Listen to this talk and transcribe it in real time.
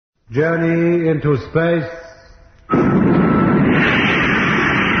Journey into space. The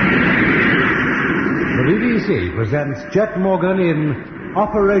BBC presents Jet Morgan in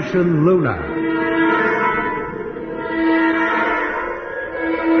Operation Luna.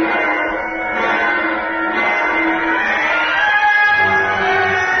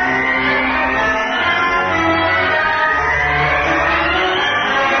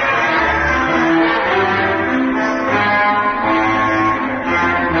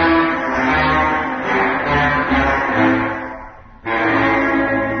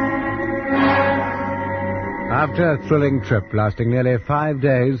 After a thrilling trip lasting nearly 5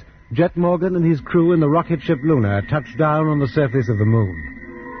 days, Jet Morgan and his crew in the rocket ship Luna touched down on the surface of the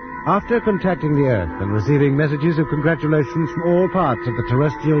moon. After contacting the Earth and receiving messages of congratulations from all parts of the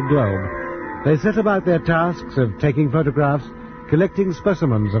terrestrial globe, they set about their tasks of taking photographs, collecting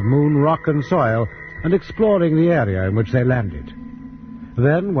specimens of moon rock and soil, and exploring the area in which they landed.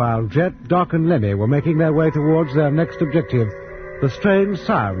 Then, while Jet, Doc, and Lemmy were making their way towards their next objective, the strange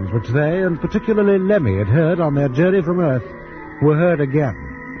sounds which they, and particularly Lemmy, had heard on their journey from Earth, were heard again.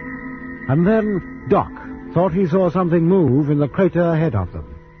 And then Doc thought he saw something move in the crater ahead of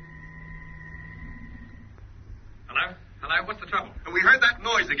them. Hello? Hello? What's the trouble? We heard that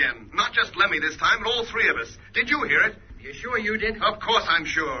noise again. Not just Lemmy this time, but all three of us. Did you hear it? You sure you did? Of course I'm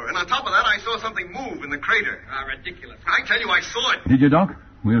sure. And on top of that, I saw something move in the crater. Ridiculous. I tell you, I saw it. Did you, Doc?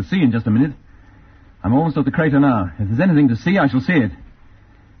 We'll see in just a minute. I'm almost at the crater now. If there's anything to see, I shall see it.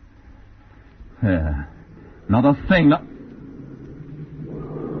 There. Not a thing. Good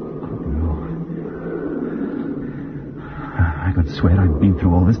Lord. I could swear I'd been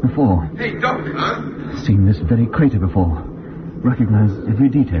through all this before. Hey, Doc. Huh? Seen this very crater before. Recognized every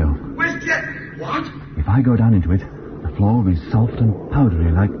detail. Where's Jet? What? If I go down into it, the floor will be soft and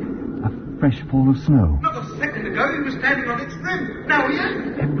powdery like a fresh fall of snow. Not a second ago, he was standing on its rim. Now he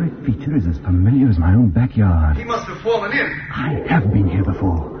isn't. Every feature is as familiar as my own backyard. He must have fallen in. I have been here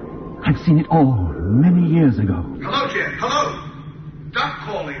before. I've seen it all many years ago. Hello, Jet. Hello. Doc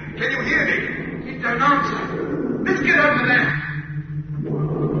calling. Can you hear me? He don't answer. Let's get over there.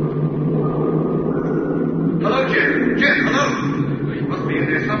 Hello, Jet. Jet, hello. He must be in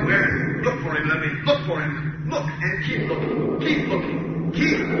there somewhere. Look for him, Lemmy. Look for him. Look and keep looking. Keep looking.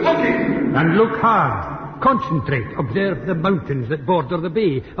 Keep looking. And look hard. Concentrate. Observe the mountains that border the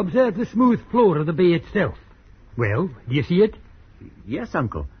bay. Observe the smooth floor of the bay itself. Well, do you see it? Yes,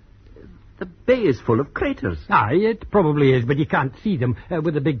 Uncle. The bay is full of craters. Aye, it probably is, but you can't see them.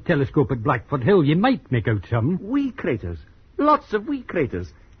 With a big telescope at Blackford Hill, you might make out some. Wee craters. Lots of wee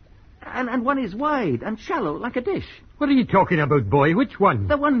craters. And one is wide and shallow like a dish. What are you talking about, boy? Which one?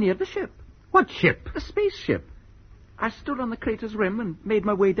 The one near the ship. What ship? The spaceship. I stood on the crater's rim and made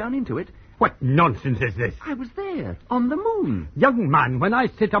my way down into it. What nonsense is this? I was there, on the moon. Young man, when I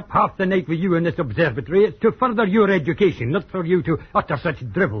sit up half the night with you in this observatory, it's to further your education, not for you to utter such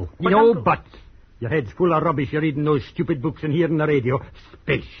drivel. But Uncle... But. Your head's full of rubbish. You're reading those stupid books and hearing the radio.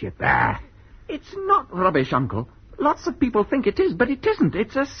 Spaceship, It's not rubbish, Uncle. Lots of people think it is, but it isn't.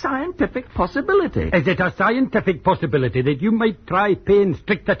 It's a scientific possibility. Is it a scientific possibility that you might try paying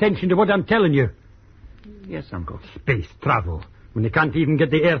strict attention to what I'm telling you? Yes, Uncle. Space travel, when they can't even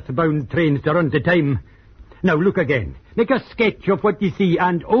get the earthbound trains to run to time. Now, look again. Make a sketch of what you see,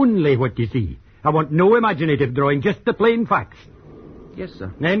 and only what you see. I want no imaginative drawing, just the plain facts. Yes,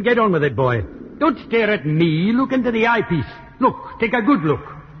 sir. Then get on with it, boy. Don't stare at me. Look into the eyepiece. Look. Take a good look.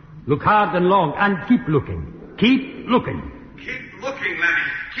 Look hard and long, and keep looking. Keep looking. Keep looking,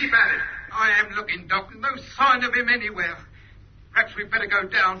 Lemmy. Keep at it. I am looking, Doc. No sign of him anywhere. Perhaps we'd better go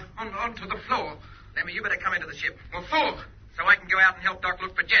down onto the floor. Lemmy, you better come into the ship. What for? So I can go out and help Doc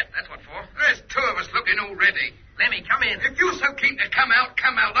look for Jet. That's what for. There's two of us looking already. Lemmy, come in. If you're so keen to come out,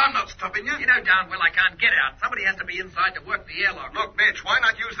 come out. I'm not stopping you. You know darn well I can't get out. Somebody has to be inside to work the airlock. Look, Mitch, why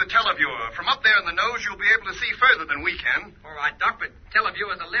not use the televiewer? From up there in the nose, you'll be able to see further than we can. All right, Doc, but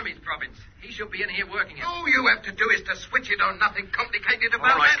televiewer's a Lemmy's province. He should be in here working it. All you have to do is to switch it on. Nothing complicated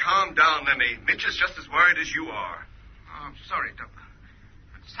about it. All right, calm down, Lemmy. Mitch is just as worried as you are. Oh, I'm sorry, Doc.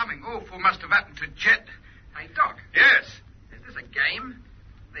 Something awful must have happened to Jet. Hey, Doc. Yes? Is this a game?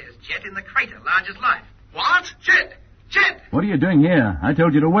 There's Jet in the crater, large as life. What? Jet! Jet! What are you doing here? I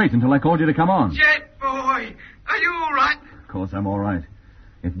told you to wait until I called you to come on. Jet, boy! Are you all right? Of course I'm all right.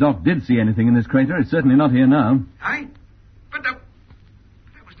 If Doc did see anything in this crater, it's certainly not here now. Hey? But that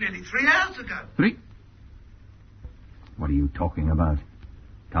was nearly 3 hours ago. 3? What are you talking about?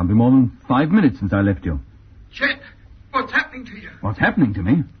 Can't be more than 5 minutes since I left you. Jet, what's happening to you? What's happening to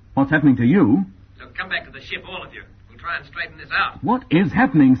me? What's happening to you? Look, come back to the ship, all of you. We'll try and straighten this out. What is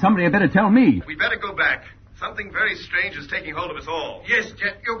happening? Somebody had better tell me. We better go back. Something very strange is taking hold of us all. Yes,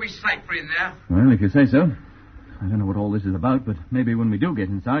 Jet, you'll be safer in there. Well, if you say so. I don't know what all this is about, but maybe when we do get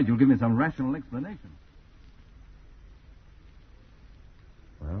inside, you'll give me some rational explanation.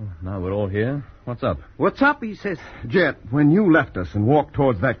 Well, now we're all here. What's up? What's up, he says. Jet, when you left us and walked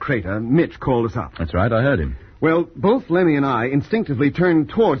towards that crater, Mitch called us up. That's right, I heard him. Well, both Lemmy and I instinctively turned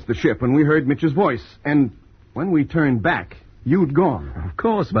towards the ship when we heard Mitch's voice. And when we turned back, you'd gone. Of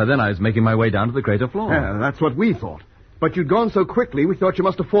course, by then I was making my way down to the crater floor. Yeah, that's what we thought. But you'd gone so quickly, we thought you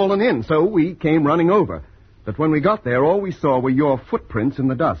must have fallen in, so we came running over. But when we got there, all we saw were your footprints in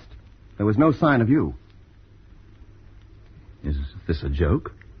the dust. There was no sign of you. Is this a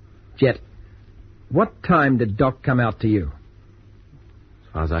joke? Jet, what time did Doc come out to you?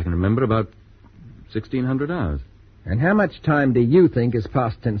 As far as I can remember, about 1,600 hours. And how much time do you think has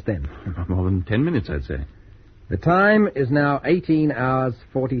passed since then? Not more than 10 minutes, I'd say. The time is now 18 hours,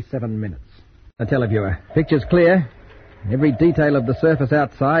 47 minutes. The televiewer. Picture's clear. Every detail of the surface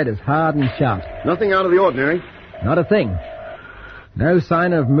outside is hard and sharp. Nothing out of the ordinary. Not a thing. No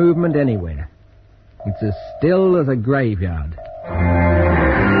sign of movement anywhere. It's as still as a graveyard.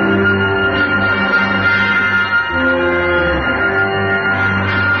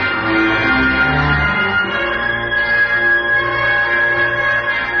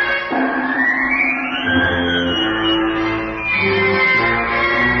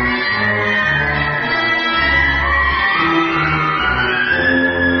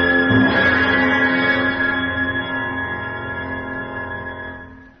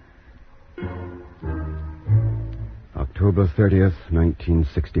 October 30th,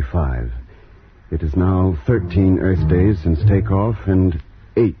 1965. It is now 13 Earth days since takeoff and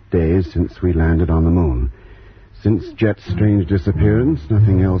 8 days since we landed on the moon. Since Jet's strange disappearance,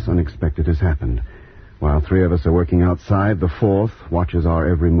 nothing else unexpected has happened. While 3 of us are working outside, the 4th watches our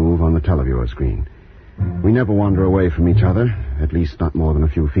every move on the televiewer screen. We never wander away from each other, at least not more than a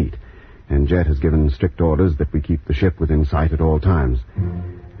few feet, and Jet has given strict orders that we keep the ship within sight at all times.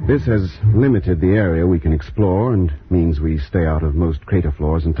 This has limited the area we can explore and means we stay out of most crater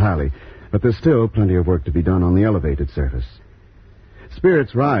floors entirely, but there's still plenty of work to be done on the elevated surface.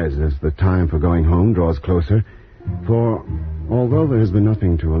 Spirits rise as the time for going home draws closer, for although there has been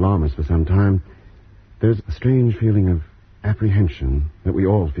nothing to alarm us for some time, there's a strange feeling of apprehension that we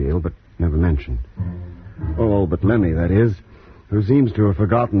all feel but never mention. All but Lemmy, that is, who seems to have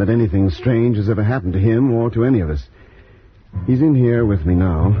forgotten that anything strange has ever happened to him or to any of us. He's in here with me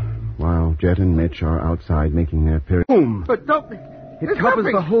now, while Jet and Mitch are outside making their appearance. Boom! But don't... It covers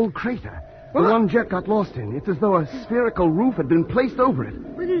the whole crater. The one Jet got lost in. It's as though a spherical roof had been placed over it.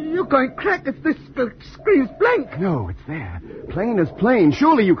 You're going crack if this screen's blank. No, it's there. Plain as plain.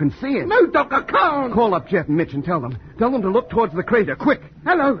 Surely you can see it. No, Doc, I can't. Call up Jet and Mitch and tell them. Tell them to look towards the crater, quick.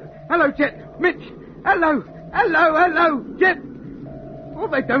 Hello, Jet. Mitch. Hello, Jet. Oh,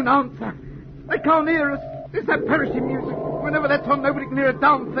 they don't answer. They can't hear us. It's that perishing music. Whenever that's on, nobody can hear a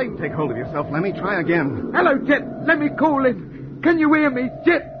darn thing. Take hold of yourself, Lemmy. Try again. Hello, Jet. Let me call in. Can you hear me,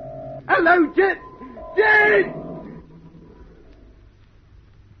 Jet? Hello, Jet. Jet!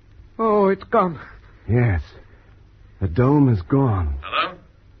 Oh, it's gone. Yes. The dome is gone. Hello?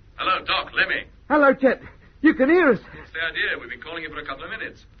 Hello, Doc, Lemmy. Hello, Jet. You can hear us. What's the idea? We've been calling you for a couple of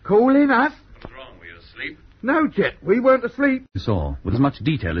minutes. Calling us? What's wrong? Were you asleep? No, Jet. We weren't asleep. You saw, with as much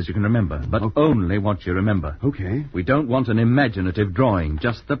detail as you can remember, but only what you remember. Okay. We don't want an imaginative drawing,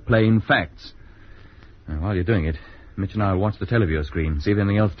 just the plain facts. Now, while you're doing it, Mitch and I will watch the televiewer screen, see if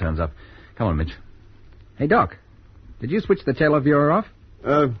anything else turns up. Come on, Mitch. Hey, Doc, did you switch the televiewer off?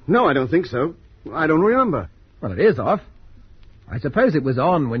 No, I don't think so. I don't remember. Well, it is off. I suppose it was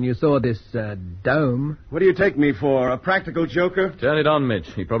on when you saw this, dome. What do you take me for, a practical joker? Turn it on,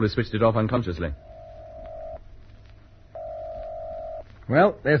 Mitch. He probably switched it off unconsciously.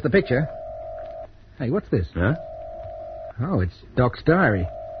 Well, there's the picture. Hey, what's this? Huh? Oh, it's Doc's diary.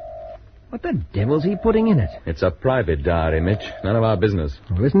 What the devil's he putting in it? It's a private diary, Mitch. None of our business.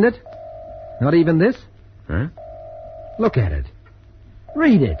 Oh, isn't it? Not even this? Huh? Look at it.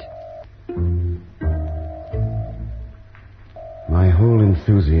 Read it. My whole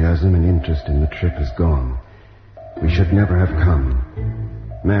enthusiasm and interest in the trip is gone. We should never have come.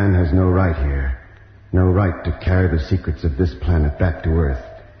 Man has no right here. No right to carry the secrets of this planet back to Earth.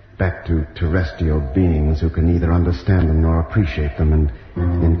 Back to terrestrial beings who can neither understand them nor appreciate them and,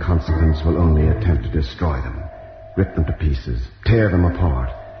 in consequence, will only attempt to destroy them. Rip them to pieces. Tear them apart,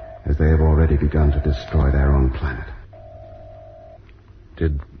 as they have already begun to destroy their own planet.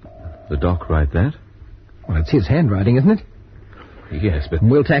 Did the doc write that? Well, it's his handwriting, isn't it? Yes, but...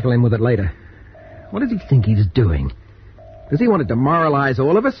 We'll tackle him with it later. What does he think he's doing? Does he want to demoralize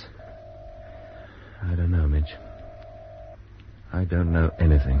all of us? I don't know, Mitch. I don't know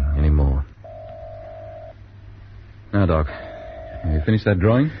anything anymore. Now, Doc, have you finished that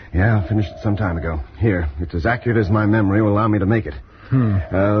drawing? Yeah, I finished it some time ago. Here, it's as accurate as my memory will allow me to make it.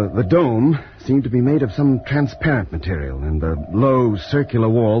 The dome seemed to be made of some transparent material, and the low circular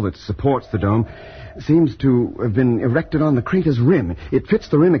wall that supports the dome seems to have been erected on the crater's rim. It fits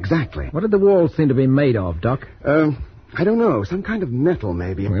the rim exactly. What did the walls seem to be made of, Doc? I don't know. Some kind of metal,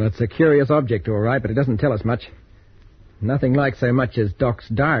 maybe. Well, it's a curious object, all right, but it doesn't tell us much. Nothing like so much as Doc's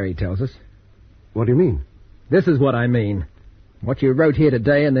diary tells us. What do you mean? This is what I mean. What you wrote here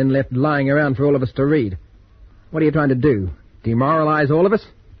today and then left lying around for all of us to read. What are you trying to do? Demoralize all of us?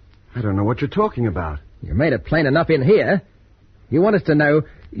 I don't know what you're talking about. You made it plain enough in here. You want us to know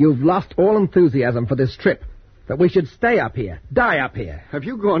you've lost all enthusiasm for this trip. That we should stay up here, die up here. Have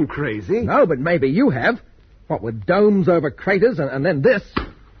you gone crazy? No, but maybe you have. What with domes over craters and then this.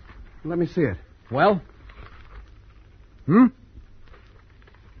 Let me see it. Well?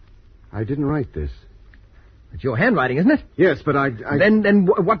 I didn't write this. It's your handwriting, isn't it? Yes, but I... Then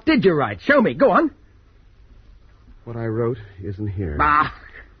what did you write? Show me. Go on. What I wrote isn't here. Ah!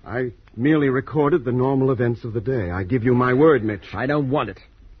 I merely recorded the normal events of the day. I give you my word, Mitch. I don't want it.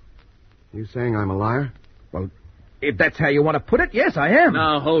 You saying I'm a liar? Well, if that's how you want to put it, yes, I am.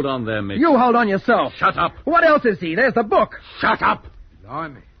 Now, hold on there, Mitch. You hold on yourself. Shut up. What else is he? There's the book. Shut up.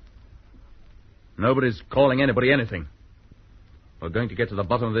 Blimey. Nobody's calling anybody anything. We're going to get to the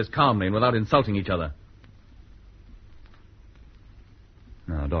bottom of this calmly and without insulting each other.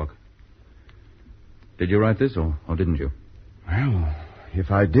 Now, Doc, did you write this or didn't you? Well,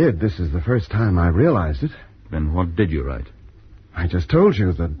 if I did, this is the first time I realized it. Then what did you write? I just told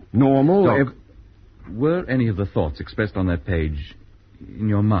you, the normal... Doc, were any of the thoughts expressed on that page in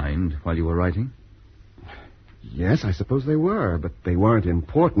your mind while you were writing? Yes, I suppose they were, but they weren't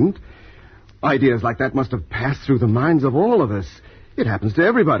important. Ideas like that must have passed through the minds of all of us. It happens to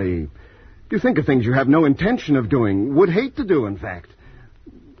everybody. You think of things you have no intention of doing, would hate to do, in fact.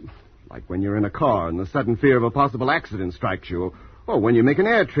 Like when you're in a car and the sudden fear of a possible accident strikes you, or when you make an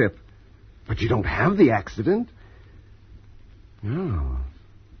air trip. But you don't have the accident. No,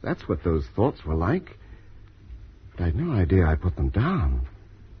 that's what those thoughts were like. But I'd no idea I put them down.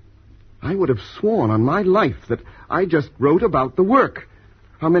 I would have sworn on my life that I just wrote about the work.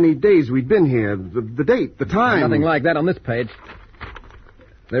 How many days we'd been here, the date, the time. Nothing like that on this page.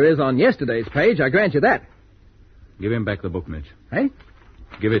 There is on yesterday's page, I grant you that. Give him back the book, Mitch. Hey?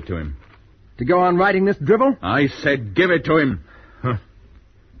 Give it to him. To go on writing this drivel? I said give it to him. Huh.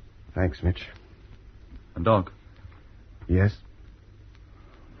 Thanks, Mitch. And Doc, Yes?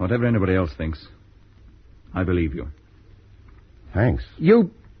 whatever anybody else thinks, I believe you. Thanks.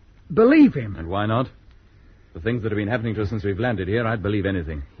 You believe him? And why not? The things that have been happening to us since we've landed here, I'd believe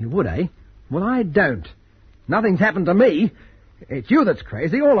anything. You would, eh? Well, I don't. Nothing's happened to me. It's you that's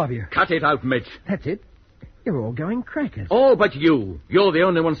crazy, all of you. Cut it out, Mitch. That's it. You're all going crackers. All but you. You're the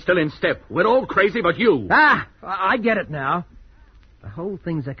only one still in step. We're all crazy but you. Ah, I get it now. The whole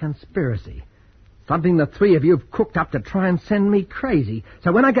thing's a conspiracy. Something the three of you have cooked up to try and send me crazy.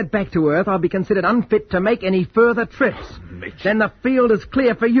 So when I get back to Earth, I'll be considered unfit to make any further trips. Mitch. Then the field is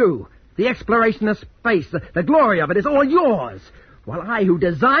clear for you. The exploration of space, the glory of it is all yours. While I, who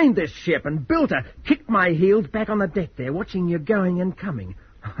designed this ship and built her, kick my heels back on the deck there, watching you going and coming.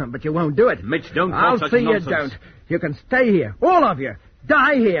 But you won't do it. Mitch, don't talk I'll such see nonsense. you don't. You can stay here, all of you.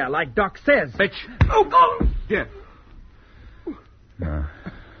 Die here, like Doc says. Mitch. Oh! Yeah.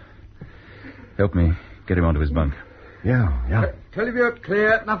 Help me get him onto his bunk. Yeah. Teleview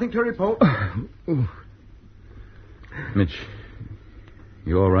clear. Nothing to report. Mitch,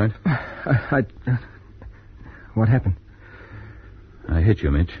 you all right? What happened? I hit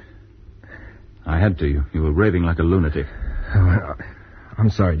you, Mitch. I had to. You were raving like a lunatic. Oh, I'm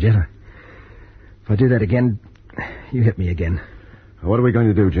sorry, Jet. If I do that again, you hit me again. What are we going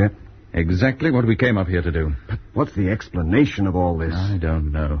to do, Jet? Exactly what we came up here to do. But what's the explanation of all this? I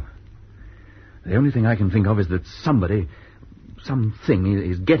don't know. The only thing I can think of is that something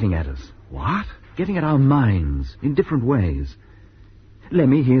is getting at us. What? Getting at our minds in different ways.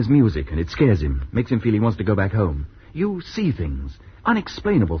 Lemmy hears music and it scares him, makes him feel he wants to go back home. You see things,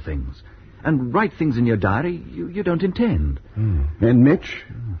 unexplainable things, and write things in your diary you don't intend. And Mitch?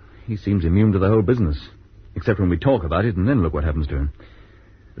 He seems immune to the whole business, except when we talk about it, and then look what happens to him.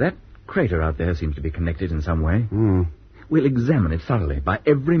 That crater out there seems to be connected in some way. We'll examine it thoroughly, by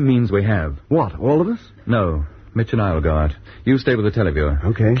every means we have. What, all of us? No, Mitch and I will go out. You stay with the televiewer.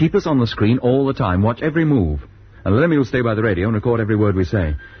 Okay. Keep us on the screen all the time. Watch every move. And Lemmy will stay by the radio and record every word we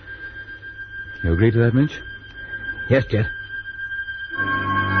say. You agree to that, Mitch? Yes, Jet.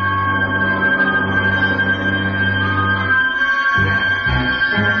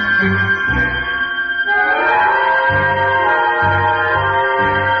 What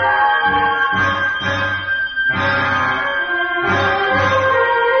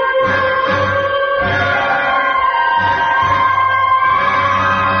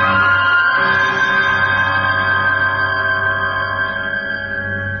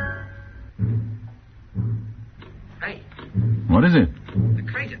is it? The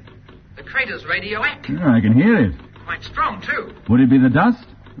crater. The crater's radioactive. Yeah, I can hear it. Quite strong, too. Would it be the dust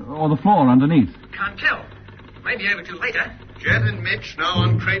or the floor underneath? Can't tell. Maybe able to later. Jet and Mitch now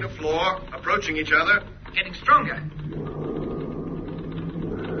on crater floor, approaching each other. Getting stronger.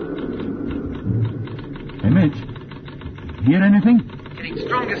 Hey, Mitch. Hear anything? Getting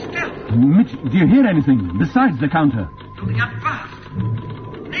stronger still. Mitch, do you hear anything besides the counter? Building up fast.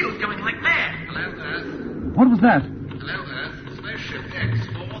 Needle's going like mad. Hello, Earth. What was that? Hello, Earth. Spaceship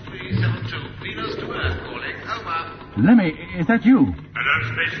X4372. Venus to Earth calling. Over. Lemmy, is that you? Hello,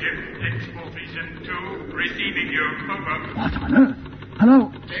 Spaceship X4372. Receiving you. Over. What on earth?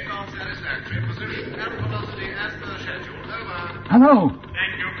 Hello? Takeoff satisfactory. Position and velocity as per schedule. Over. Hello?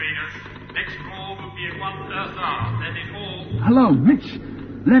 Thank you, Venus. Next call will be at 1 Earth hour. That is all. Hello, Mitch.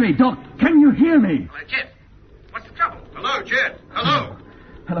 Lemmy, Doc, can you hear me? Hello, Jet. What's the trouble? Hello, Jet. Hello.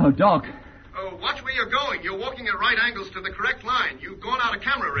 Hello, Doc. Oh, watch where you're going. You're walking at right angles to the correct line. You've gone out of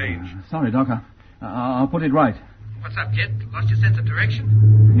camera range. Sorry, Doc. I'll put it right. What's up, Jet? Lost your sense of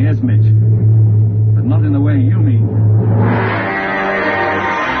direction? Yes, Mitch. But not in the way you mean.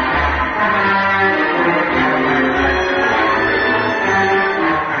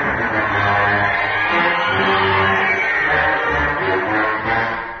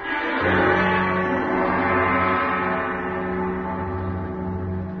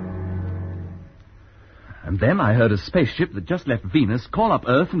 And then I heard a spaceship that just left Venus call up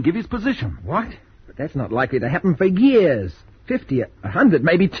Earth and give his position. What? But that's not likely to happen for years. 50, 100,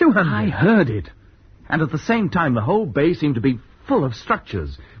 maybe 200. I heard it. And at the same time, the whole bay seemed to be full of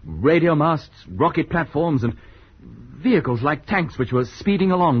structures. Radio masts, rocket platforms, and vehicles like tanks which were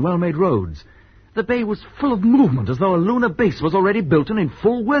speeding along well-made roads. The bay was full of movement, as though a lunar base was already built and in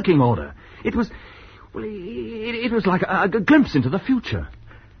full working order. It was... well, it was like a glimpse into the future.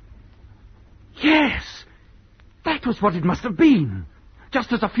 Yes! That was what it must have been.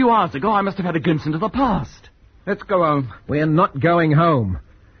 Just as a few hours ago, I must have had a glimpse into the past. Let's go home. We're not going home.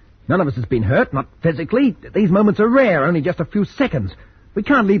 None of us has been hurt, not physically. These moments are rare, only just a few seconds. We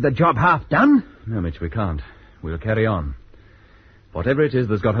can't leave the job half done. No, Mitch, we can't. We'll carry on. Whatever it is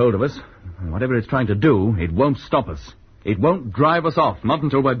that's got hold of us, whatever it's trying to do, it won't stop us. It won't drive us off, not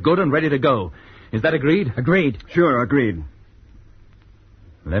until we're good and ready to go. Is that agreed? Agreed. Sure, agreed.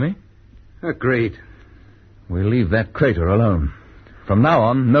 Lemmy? Agreed. We'll leave that crater alone. From now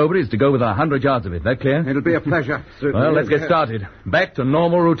on, nobody's to go within 100 yards of it. That clear? It'll be a pleasure. Certainly. Well, let's get started. Back to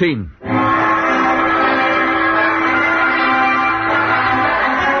normal routine.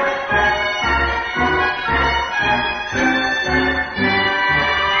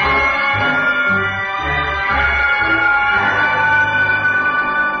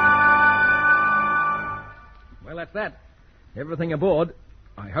 Well, that's that. Everything aboard,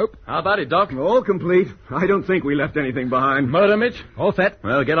 I hope. How about it, Doc? All complete. I don't think we left anything behind. Motor, Mitch? All set.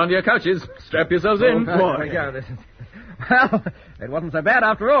 Well, get onto your couches. Strap yourselves in. There we go. Well, it wasn't so bad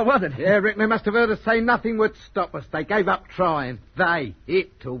after all, was it? Yeah, Rick, they must have heard us say nothing would stop us. They gave up trying.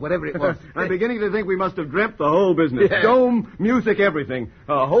 It, or whatever it was. I'm beginning to think we must have dreamt the whole business. Yeah. Dome, music, everything.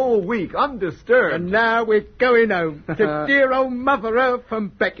 A whole week, undisturbed. And now we're going home to dear old Mother Earth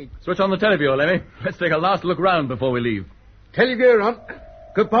and Becky. Switch on the teleview, Lemmy. Let's take a last look round before we leave. Teleview on.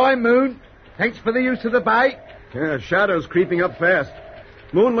 Goodbye, Moon. Thanks for the use of the bay. Yeah, shadows creeping up fast.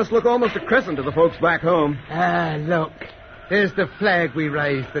 Moon must look almost a crescent to the folks back home. Ah, look. There's the flag we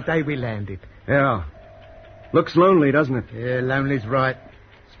raised the day we landed. Yeah. Looks lonely, doesn't it? Yeah, lonely's right.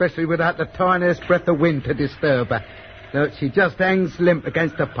 Especially without the tiniest breath of wind to disturb her. Look, she just hangs limp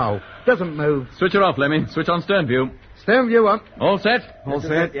against the pole. Doesn't move. Switch her off, Lemmy. Switch on stern view. Stern view on. All set? All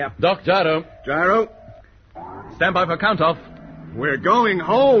set? Yeah. Doc, gyro. Gyro, Stand by for count-off. we're going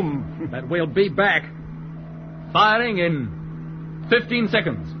home. But we'll be back. Firing in 15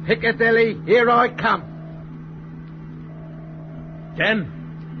 seconds. Piccadilly, here I come. 10.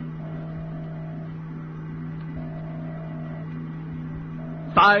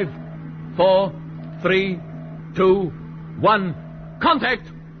 5, 4, 3, 2, 1. Contact!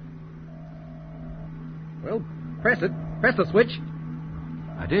 Well, press it. Press the switch.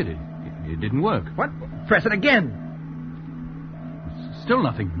 I did. It didn't work. What? Press it again. Still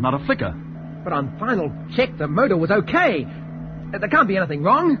nothing. Not a flicker. But on final check, the motor was okay. There can't be anything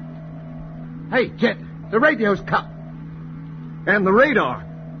wrong. Hey, Jet, the radio's cut. And the radar.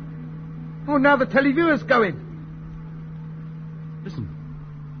 Oh, now the televiewer's going. Listen.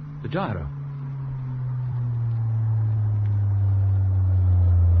 The gyro.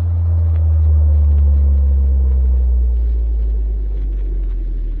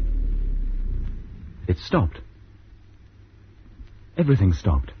 It stopped. Everything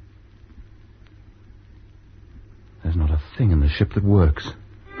stopped. There's not a thing in the ship that works.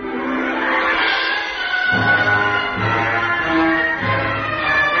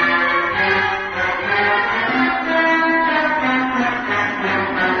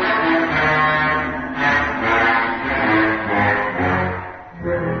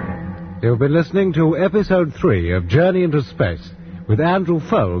 You've been listening to Episode 3 of Journey into Space, with Andrew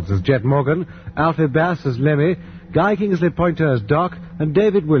Foulds as Jet Morgan, Alfie Bass as Lemmy, Guy Kingsley Pointer as Doc, and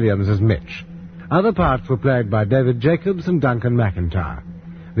David Williams as Mitch. Other parts were played by David Jacobs and Duncan McIntyre.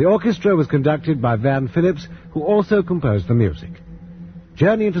 The orchestra was conducted by Van Phillips, who also composed the music.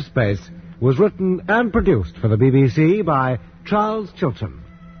 Journey into Space was written and produced for the BBC by Charles Chilton.